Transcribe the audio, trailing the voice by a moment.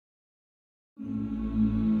Alright,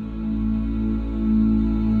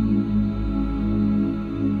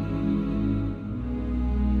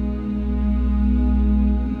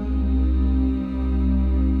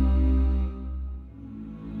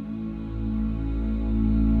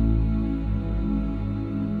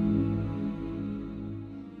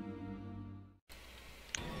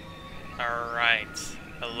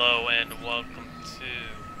 hello and welcome to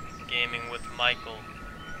Gaming with Michael,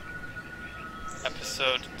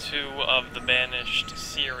 episode 2 of the Banished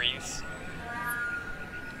series.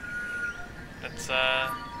 Let's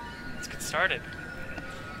get started.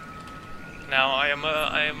 Now I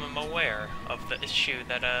am aware of the issue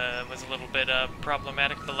that was a little bit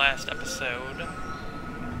problematic the last episode,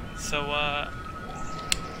 so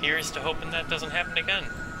here's to hoping that doesn't happen again.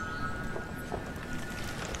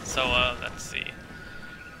 So let's see.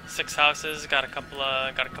 6 houses, got a couple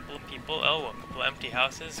of people. Oh, a couple of empty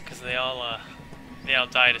houses because they all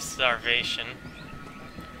died of starvation.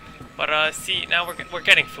 But see, now we're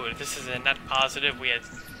getting food. This is a net positive.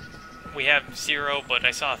 We have 0, but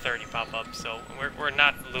I saw a 30 pop up, so we're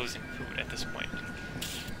not losing food at this point.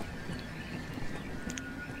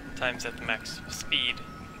 Time's at the max speed.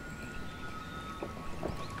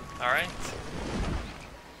 All right.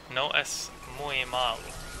 No es muy mal.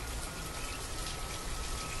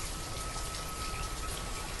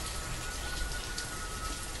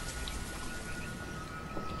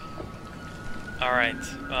 Alright,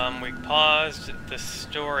 we paused at the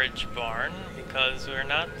storage barn because we're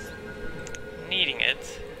not needing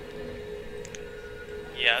it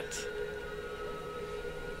yet.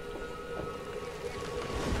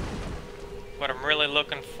 What I'm really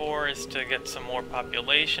looking for is to get some more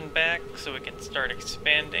population back so we can start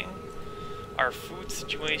expanding our food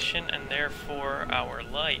situation and therefore our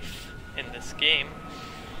life in this game.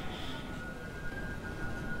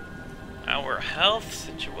 Our health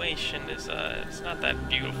situation is it's not that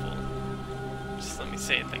beautiful. Just let me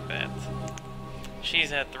say it like that.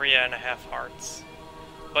 She's at 3.5 hearts,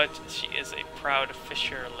 but she is a proud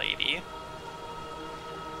fisher lady.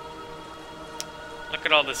 Look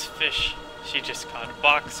at all this fish she just caught, a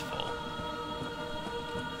box full.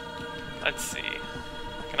 Let's see.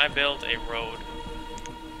 Can I build a road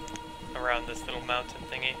around this little mountain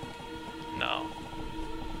thingy? No.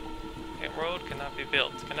 A road cannot be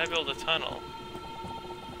built. Can I build a tunnel?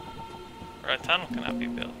 Or a tunnel cannot be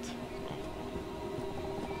built.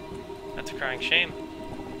 That's a crying shame.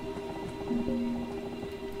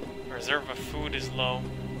 Reserve of food is low.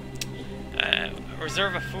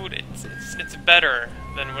 Reserve of food, it's better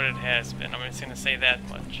than what it has been. I'm just gonna say that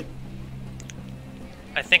much.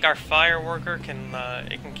 I think our fire worker can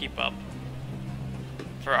keep up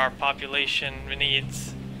for our population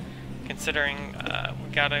needs. Considering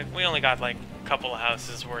we only got like a couple of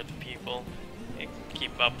houses worth of people, it can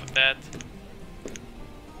keep up with that.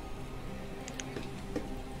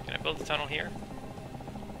 Can I build a tunnel here?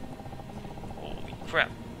 Holy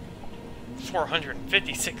crap!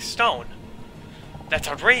 456 stone. That's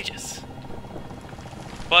outrageous.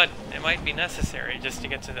 But it might be necessary just to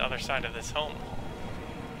get to the other side of this home.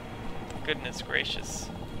 Goodness gracious!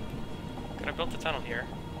 Could I build a tunnel here?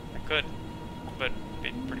 I could, but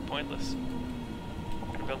it'd be pretty pointless.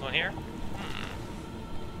 Can I build one here?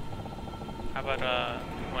 How about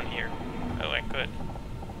one here? Oh, I could.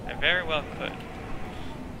 I very well could.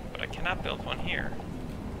 But I cannot build one here.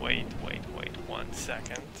 Wait 1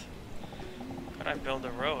 second. Could I build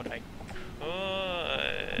a road? I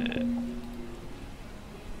could.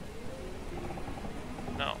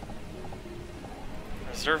 No.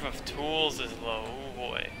 Reserve of tools is low. Oh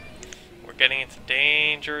boy. We're getting into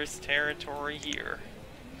dangerous territory here.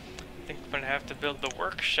 I think I'm gonna have to build the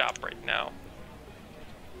workshop right now.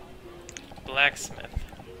 Blacksmith.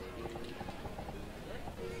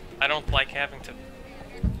 I don't like having to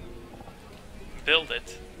build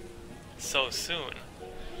it so soon,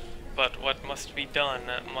 but what must be done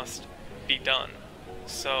must be done.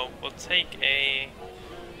 So we'll take a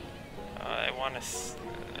I want a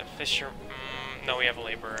fisher. No, we have a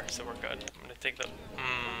laborer, so we're good. I'm gonna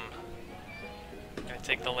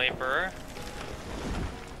take the laborer.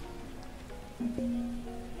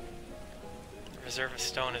 Reserve of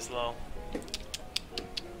stone is low.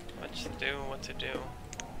 What to do?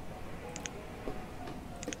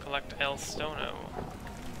 Collect El Stono.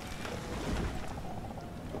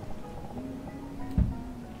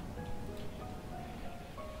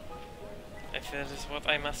 If it is what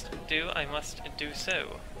I must do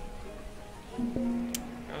so.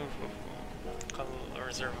 The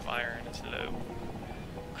reserve of iron is low.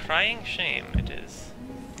 Crying shame it is.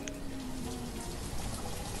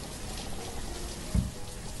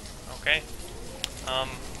 Okay.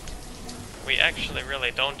 we actually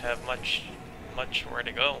really don't have much where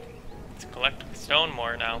to go. Let's collect stone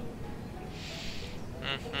more now.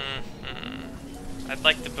 I'd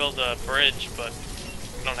like to build a bridge, but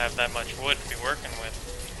we don't have that much wood to be working with.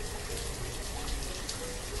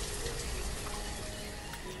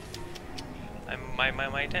 I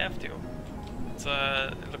might have to. It's,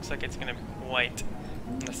 it looks like it's gonna be quite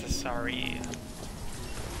necessary.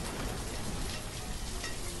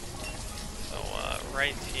 So,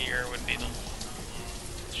 right here would be the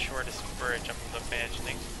shortest bridge, I'm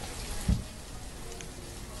imagining.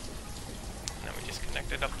 And then we just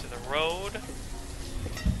connect it up to the road.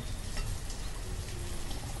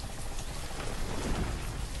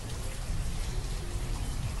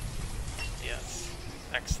 Yes,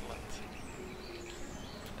 excellent.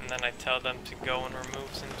 And then I tell them to go and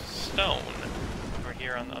remove some stone over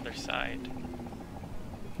here on the other side.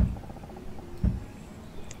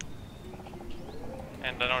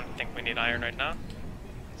 And I don't think we need iron right now.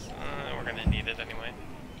 So, we're gonna need it anyway.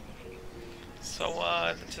 So,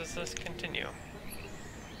 let's continue.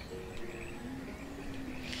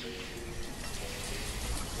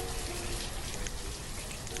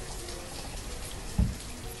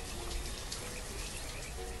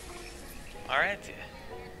 Alright.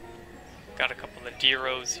 Got a couple of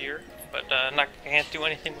deeros here, but can't do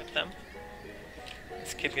anything with them.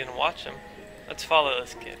 This kid's gonna watch him. Let's follow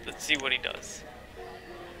this kid. Let's see what he does.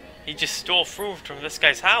 He just stole food from this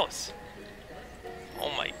guy's house.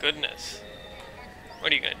 Oh my goodness.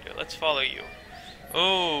 What are you gonna do? Let's follow you.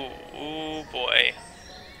 Ooh boy.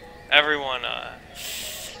 Everyone,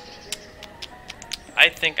 I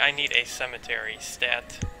think I need a cemetery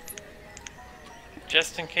stat.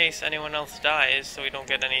 Just in case anyone else dies, so we don't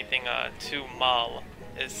get anything, too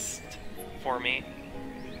mal-ist for me.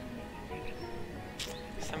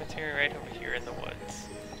 Cemetery right over here in the woods.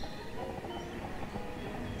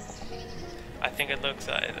 I think it looks,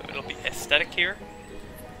 it'll be aesthetic here.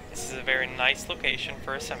 This is a very nice location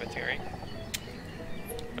for a cemetery.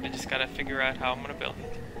 But I just gotta figure out how I'm gonna build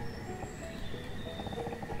it.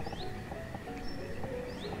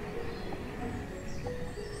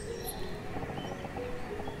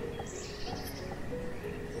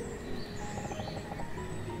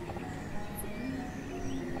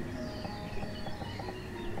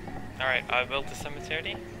 Alright, I built a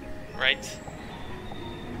cemetery right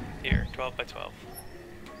here, 12 by 12.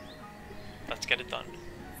 Let's get it done.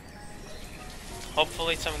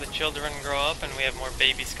 Hopefully some of the children grow up and we have more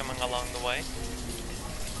babies coming along the way.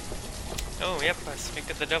 Oh, yep, I speak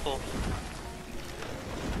of the devil.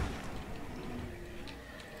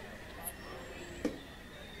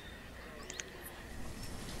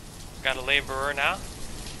 Got a laborer now,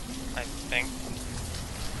 I think.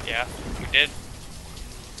 Yeah, we did.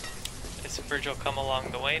 This bridge will come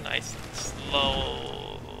along the way nice and slowly.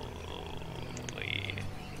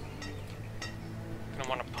 I'm gonna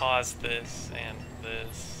want to pause this and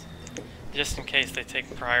this, just in case they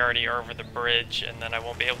take priority over the bridge, and then I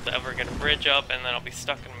won't be able to ever get a bridge up, and then I'll be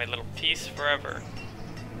stuck in my little piece forever.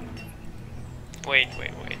 Wait,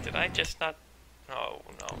 did I just not? No.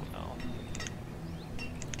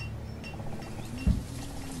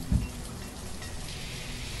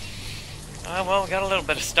 Well, we got a little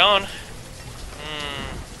bit of stone.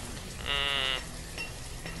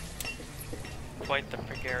 Quite the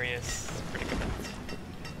precarious predicament.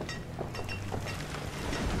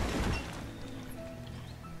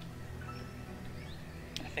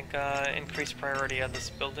 I think increase priority on this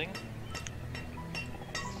building.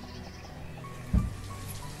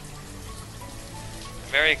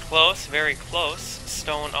 Very close, very close.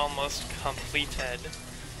 Stone almost completed.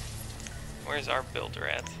 Where's our builder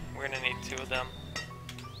at? We're gonna need 2 of them.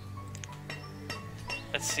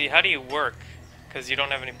 Let's see, how do you work? Because you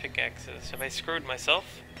don't have any pickaxes. Have I screwed myself?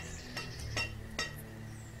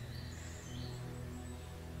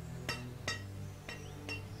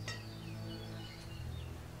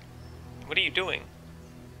 What are you doing?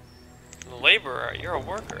 Laborer, you're a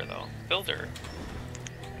worker though. Builder.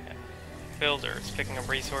 Yeah. Builder is picking up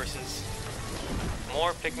resources.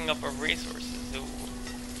 More picking up of resources. Ooh.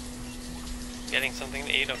 Getting something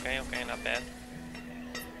to eat, okay, not bad.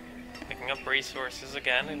 Picking up resources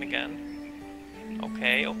again and again.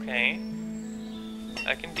 Okay.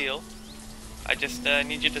 I can deal. I just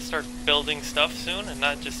need you to start building stuff soon and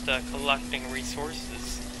not just collecting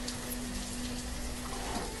resources.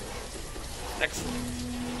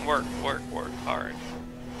 Excellent. Work hard.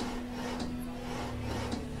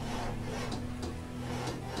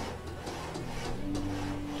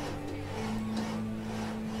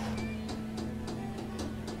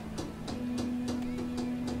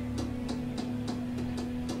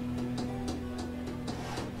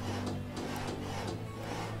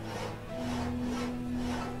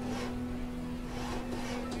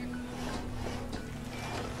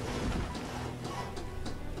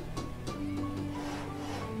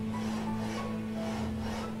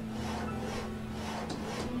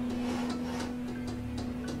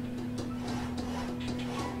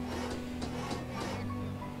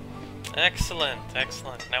 Excellent,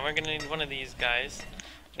 excellent. Now we're gonna need one of these guys.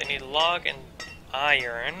 They need log and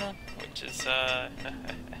iron, which is,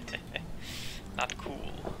 not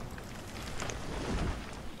cool.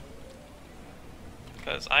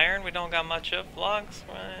 Because iron we don't got much of. Logs,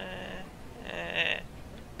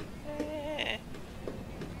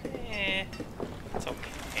 it's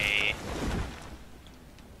okay.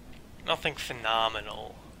 Nothing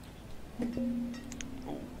phenomenal. Ooh,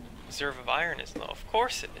 reserve of iron is low. Of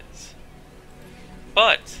course it is.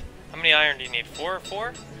 But, how many iron do you need? 4 or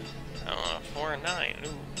 4? I don't know, 4 or 9.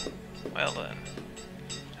 Ooh, well then.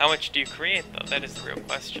 How much do you create though? That is the real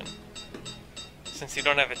question. Since you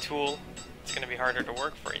don't have a tool, it's gonna be harder to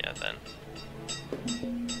work for you then.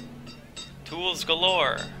 Tools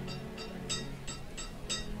galore!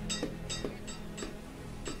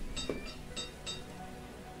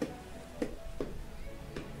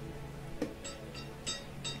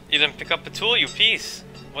 You didn't pick up a tool, you piece!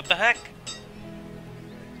 What the heck?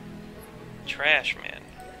 Trash, man.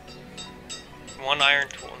 1 iron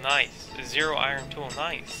tool, nice. 0 iron tool,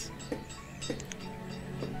 nice.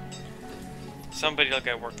 Somebody will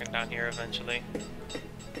get working down here eventually.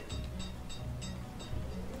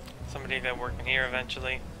 Somebody will get working here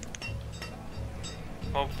eventually.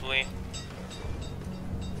 Hopefully.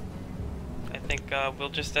 I think we'll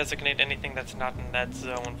just designate anything that's not in that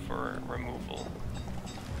zone for removal.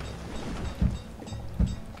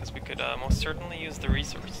 Because we could most certainly use the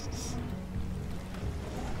resources.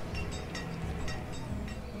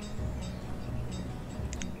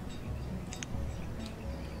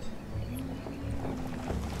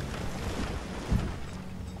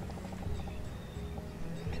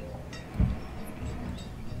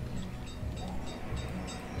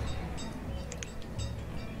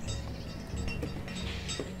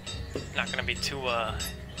 Not gonna be too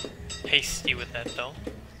hasty with that though.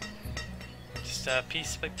 Just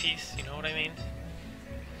piece by piece, you know what I mean?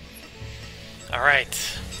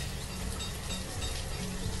 Alright.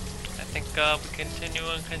 I think we continue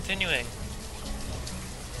on continuing.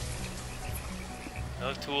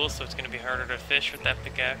 No tools, so it's gonna be harder to fish with that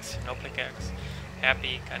pickaxe. No pickaxe.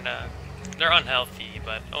 Happy, kinda. They're unhealthy,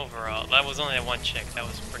 but overall, that was only that one chick that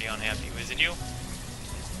was pretty unhappy. Was it you?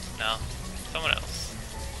 No. Someone else.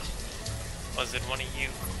 Was it one of you?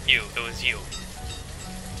 You. It was you.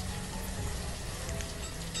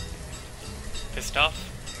 Pissed off?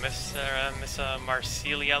 Miss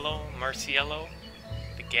Marciello?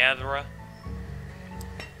 The Gatherer?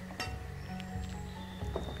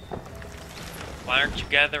 Why aren't you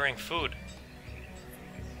gathering food?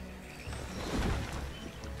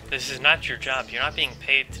 This is not your job. You're not being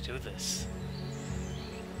paid to do this.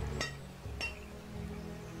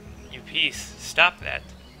 You piece. Stop that.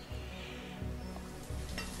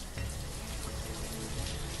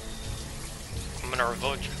 I'm gonna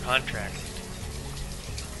revoke your contract.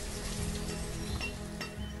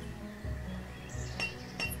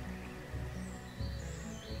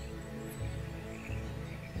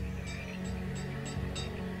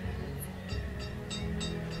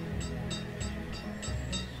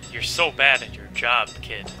 You're so bad at your job,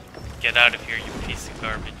 kid. Get out of here, you piece of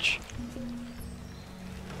garbage.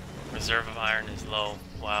 Reserve of iron is low.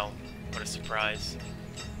 Wow, what a surprise.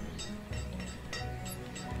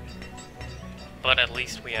 But at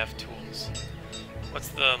least we have tools. What's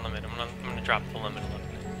the limit? I'm gonna drop the limit a little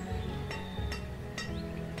bit.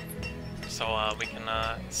 So we can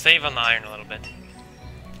save on the iron a little bit.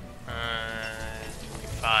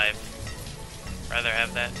 5. Rather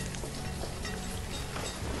have that.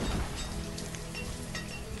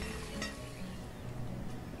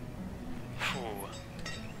 Whew.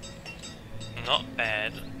 Not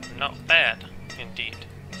bad. Not bad, indeed.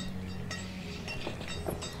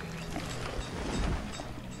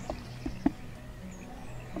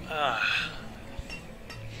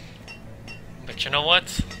 But you know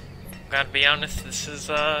what? Gotta be honest, this is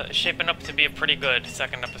shaping up to be a pretty good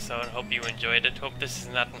second episode. Hope you enjoyed it. Hope this is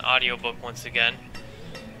not an audiobook once again.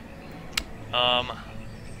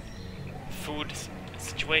 Food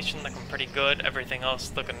situation looking pretty good. Everything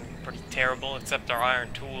else looking pretty terrible, except our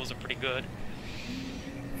iron tools are pretty good.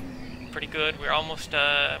 Pretty good. We're almost we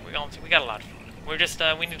got a lot of food. We're just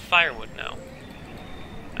we need firewood now.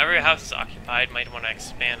 Every house is occupied. Might want to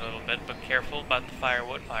expand a little bit, but careful about the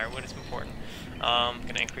firewood. Firewood is important.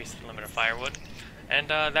 Gonna increase the limit of firewood. And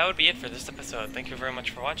that would be it for this episode. Thank you very much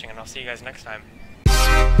for watching, and I'll see you guys next time.